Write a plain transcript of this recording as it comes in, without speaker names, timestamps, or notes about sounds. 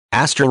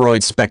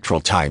Asteroid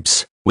spectral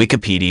types,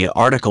 Wikipedia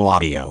article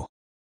audio.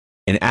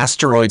 An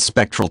asteroid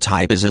spectral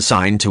type is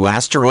assigned to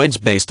asteroids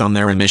based on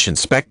their emission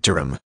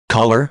spectrum,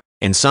 color,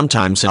 and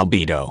sometimes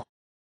albedo.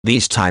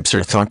 These types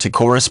are thought to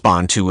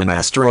correspond to an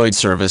asteroid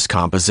surface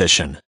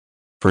composition.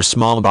 For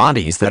small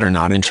bodies that are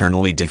not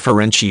internally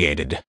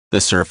differentiated,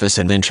 the surface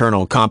and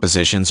internal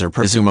compositions are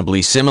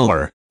presumably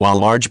similar, while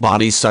large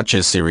bodies such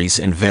as Ceres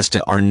and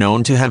Vesta are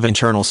known to have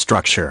internal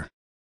structure.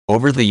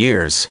 Over the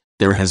years,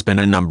 there has been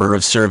a number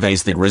of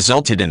surveys that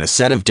resulted in a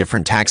set of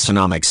different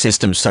taxonomic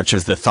systems such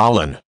as the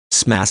Tholen,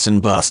 SMAS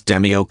and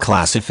Bus-Demio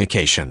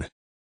classification.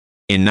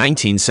 In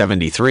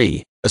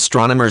 1973,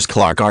 astronomers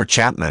Clark R.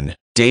 Chapman,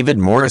 David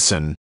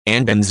Morrison,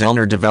 and Ben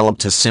Zellner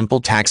developed a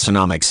simple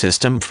taxonomic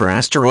system for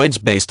asteroids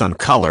based on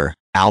color,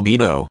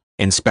 albedo,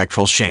 and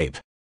spectral shape.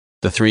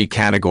 The three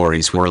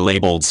categories were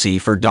labeled C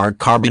for dark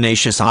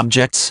carbonaceous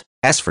objects,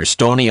 S for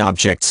stony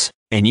objects,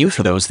 and U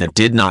for those that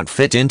did not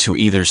fit into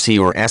either C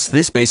or S.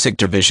 This basic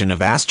division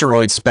of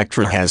asteroid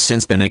spectra has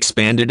since been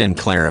expanded and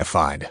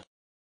clarified.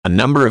 A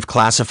number of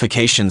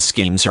classification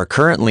schemes are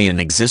currently in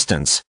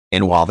existence,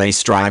 and while they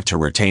strive to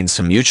retain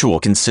some mutual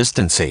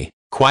consistency,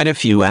 quite a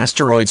few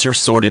asteroids are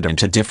sorted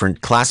into different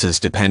classes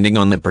depending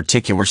on the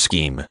particular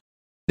scheme.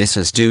 This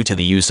is due to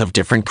the use of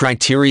different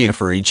criteria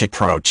for each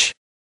approach.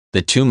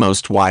 The two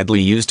most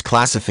widely used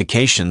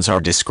classifications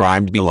are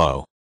described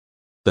below.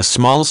 The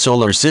Small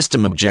Solar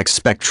System Objects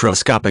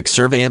Spectroscopic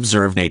Survey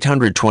observed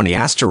 820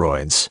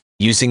 asteroids,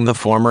 using the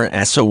former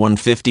ESO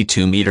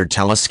 152-meter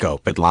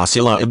telescope at La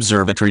Silla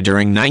Observatory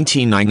during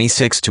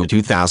 1996 to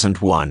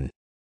 2001.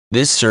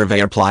 This survey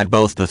applied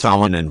both the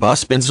Tholen and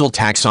Bus-Binzel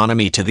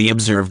taxonomy to the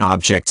observed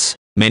objects,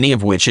 many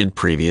of which had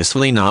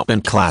previously not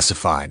been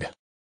classified.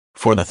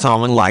 For the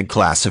Tholen-like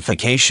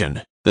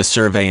classification, the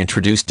survey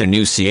introduced a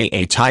new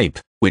CAA type,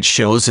 which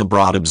shows a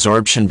broad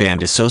absorption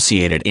band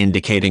associated,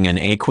 indicating an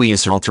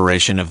aqueous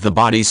alteration of the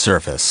body's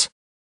surface.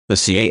 The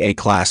CAA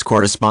class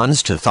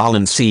corresponds to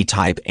Tholen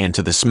C-type and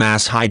to the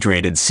SMAS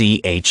hydrated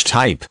CH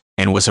type,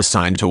 and was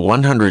assigned to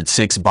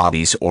 106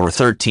 bodies or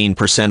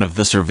 13% of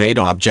the surveyed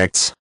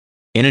objects.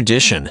 In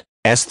addition,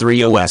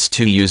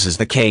 S3OS2 uses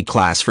the K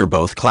class for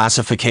both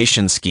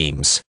classification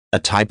schemes, a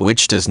type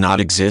which does not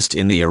exist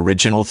in the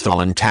original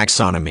Tholen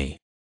taxonomy.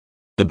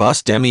 The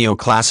Bus-Demio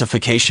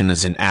classification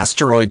is an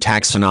asteroid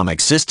taxonomic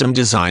system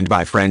designed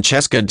by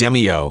Francesca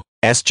Demio,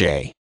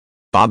 S.J.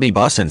 Bobby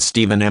Buss and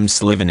Stephen M.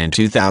 Sliven in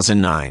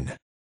 2009.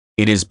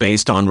 It is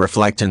based on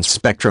reflectance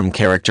spectrum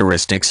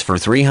characteristics for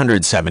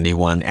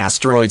 371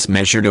 asteroids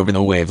measured over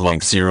the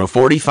wavelength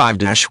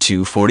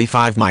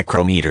 045-245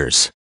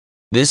 micrometers.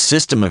 This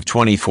system of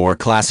 24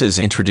 classes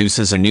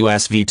introduces a new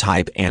SV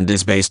type and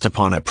is based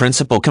upon a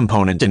principal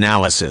component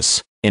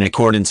analysis, in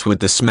accordance with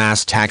the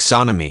SMAS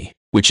taxonomy,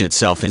 which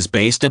itself is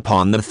based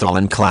upon the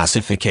Tholen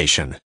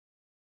classification.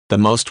 The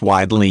most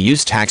widely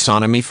used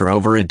taxonomy for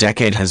over a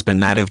decade has been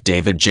that of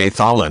David J.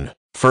 Tholen,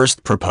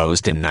 first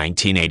proposed in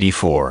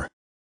 1984.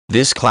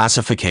 This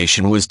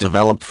classification was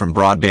developed from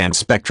broadband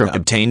spectra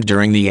obtained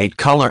during the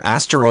 8-color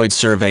asteroid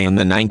survey in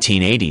the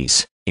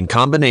 1980s, in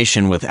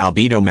combination with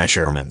albedo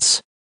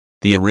measurements.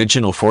 The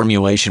original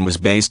formulation was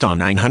based on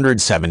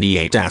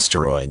 978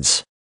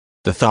 asteroids.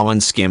 The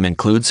Tholen scheme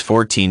includes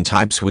 14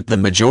 types, with the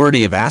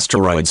majority of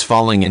asteroids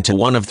falling into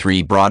one of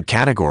three broad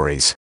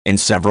categories, and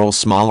several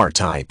smaller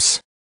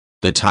types.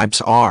 The types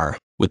are,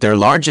 with their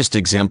largest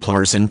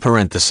exemplars in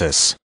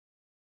parenthesis.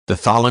 The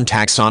Tholen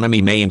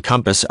taxonomy may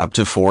encompass up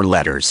to 4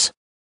 letters.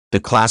 The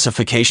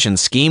classification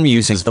scheme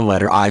uses the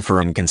letter I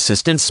for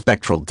inconsistent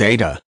spectral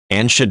data,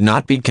 and should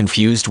not be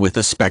confused with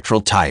a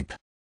spectral type.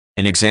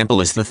 An example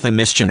is the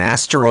Themistian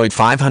asteroid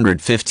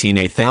 515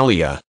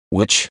 Athalia,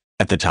 which,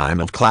 at the time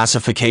of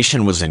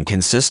classification, was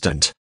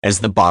inconsistent, as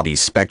the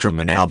body's spectrum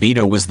and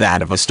albedo was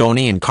that of a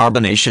stony and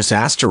carbonaceous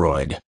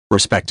asteroid,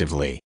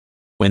 respectively.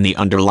 When the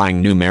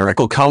underlying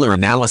numerical color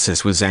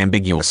analysis was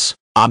ambiguous,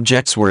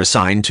 objects were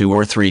assigned 2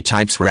 or 3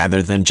 types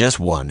rather than just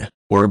one,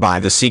 whereby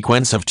the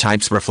sequence of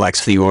types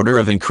reflects the order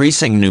of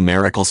increasing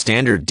numerical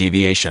standard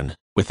deviation,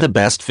 with the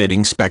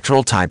best-fitting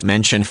spectral type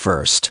mentioned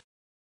first.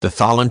 The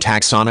Tholen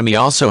taxonomy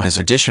also has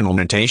additional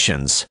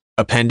notations,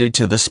 appended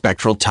to the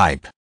spectral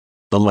type.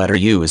 The letter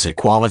U is a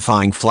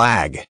qualifying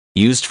flag,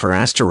 used for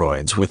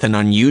asteroids with an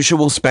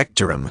unusual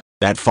spectrum,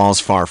 that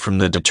falls far from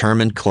the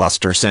determined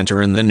cluster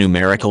center in the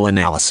numerical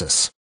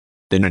analysis.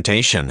 The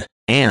notation,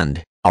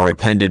 and, are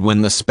appended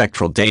when the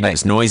spectral data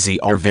is noisy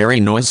or very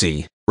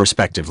noisy,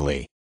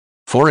 respectively.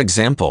 For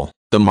example,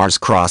 the Mars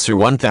Crosser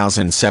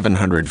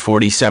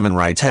 1747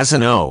 writes has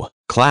an O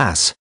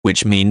class,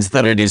 which means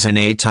that it is an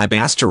A-type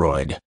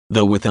asteroid,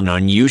 though with an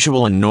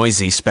unusual and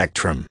noisy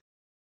spectrum.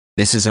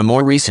 This is a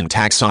more recent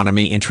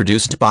taxonomy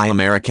introduced by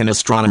American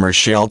astronomers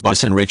Shelt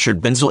Buss and Richard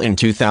Binzel in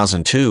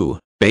 2002,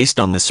 based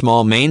on the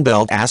Small Main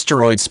Belt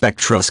Asteroid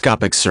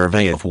Spectroscopic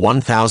Survey of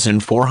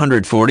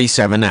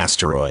 1,447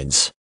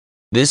 asteroids.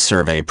 This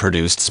survey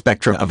produced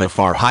spectra of a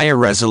far higher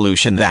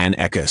resolution than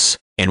ECOS,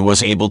 and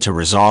was able to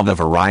resolve a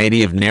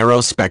variety of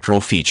narrow spectral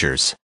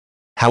features.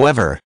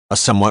 However, a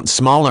somewhat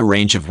smaller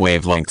range of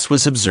wavelengths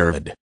was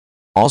observed.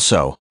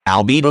 Also,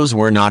 albedos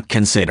were not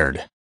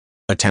considered.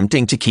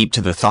 Attempting to keep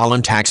to the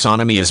Tholen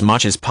taxonomy as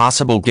much as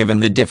possible given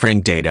the differing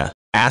data,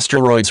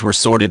 asteroids were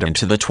sorted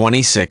into the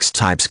 26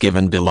 types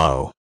given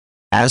below.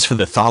 As for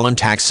the Tholen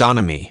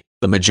taxonomy,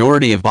 the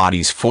majority of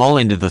bodies fall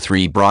into the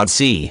three broad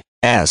C,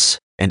 S,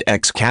 and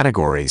X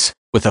categories,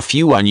 with a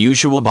few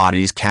unusual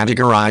bodies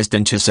categorized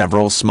into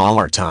several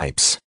smaller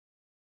types.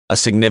 A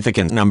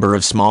significant number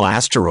of small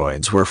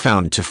asteroids were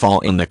found to fall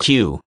in the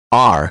Q,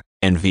 R,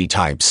 and V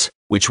types,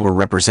 which were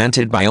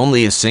represented by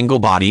only a single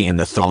body in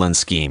the Tholen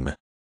scheme.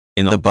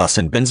 In the Bus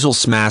and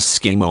Binzel-Smash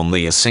scheme,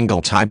 only a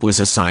single type was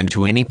assigned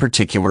to any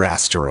particular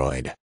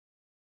asteroid.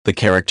 The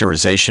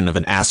characterization of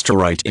an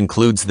asteroid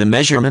includes the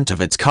measurement of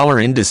its color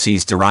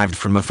indices derived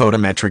from a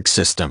photometric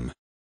system.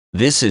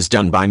 This is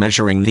done by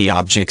measuring the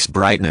object's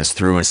brightness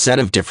through a set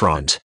of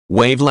different,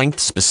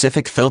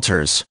 wavelength-specific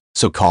filters,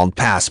 so-called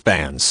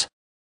passbands.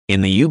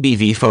 In the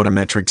UBV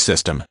photometric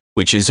system,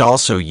 which is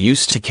also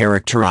used to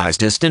characterize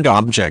distant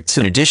objects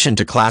in addition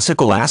to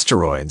classical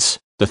asteroids,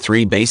 the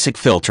three basic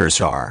filters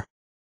are: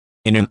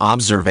 in an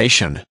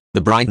observation,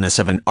 the brightness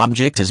of an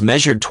object is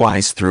measured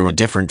twice through a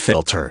different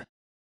filter.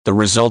 The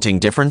resulting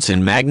difference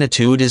in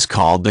magnitude is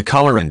called the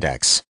color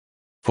index.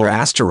 For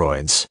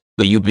asteroids,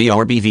 the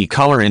UB-RBV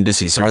color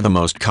indices are the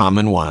most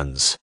common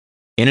ones.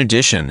 In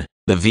addition,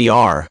 the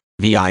VR,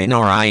 VI and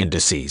RI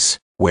indices,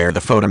 where the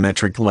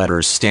photometric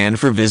letters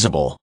stand for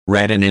visible,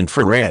 red and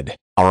infrared,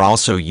 are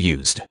also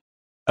used.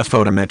 A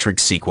photometric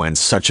sequence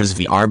such as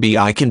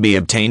VRBI can be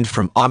obtained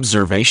from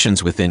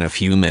observations within a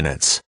few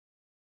minutes.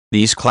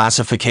 These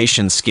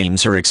classification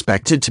schemes are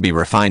expected to be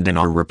refined and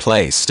are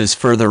replaced as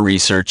further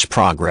research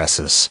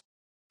progresses.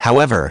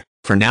 However,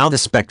 for now the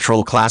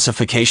spectral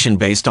classification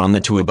based on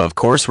the two above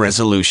coarse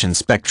resolution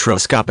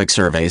spectroscopic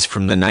surveys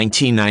from the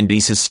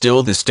 1990s is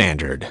still the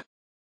standard.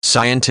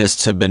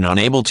 Scientists have been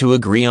unable to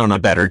agree on a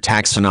better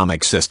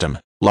taxonomic system,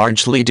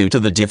 largely due to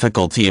the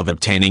difficulty of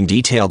obtaining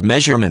detailed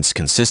measurements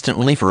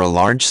consistently for a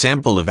large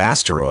sample of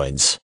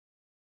asteroids.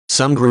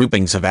 Some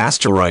groupings of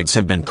asteroids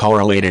have been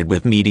correlated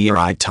with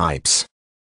meteorite types.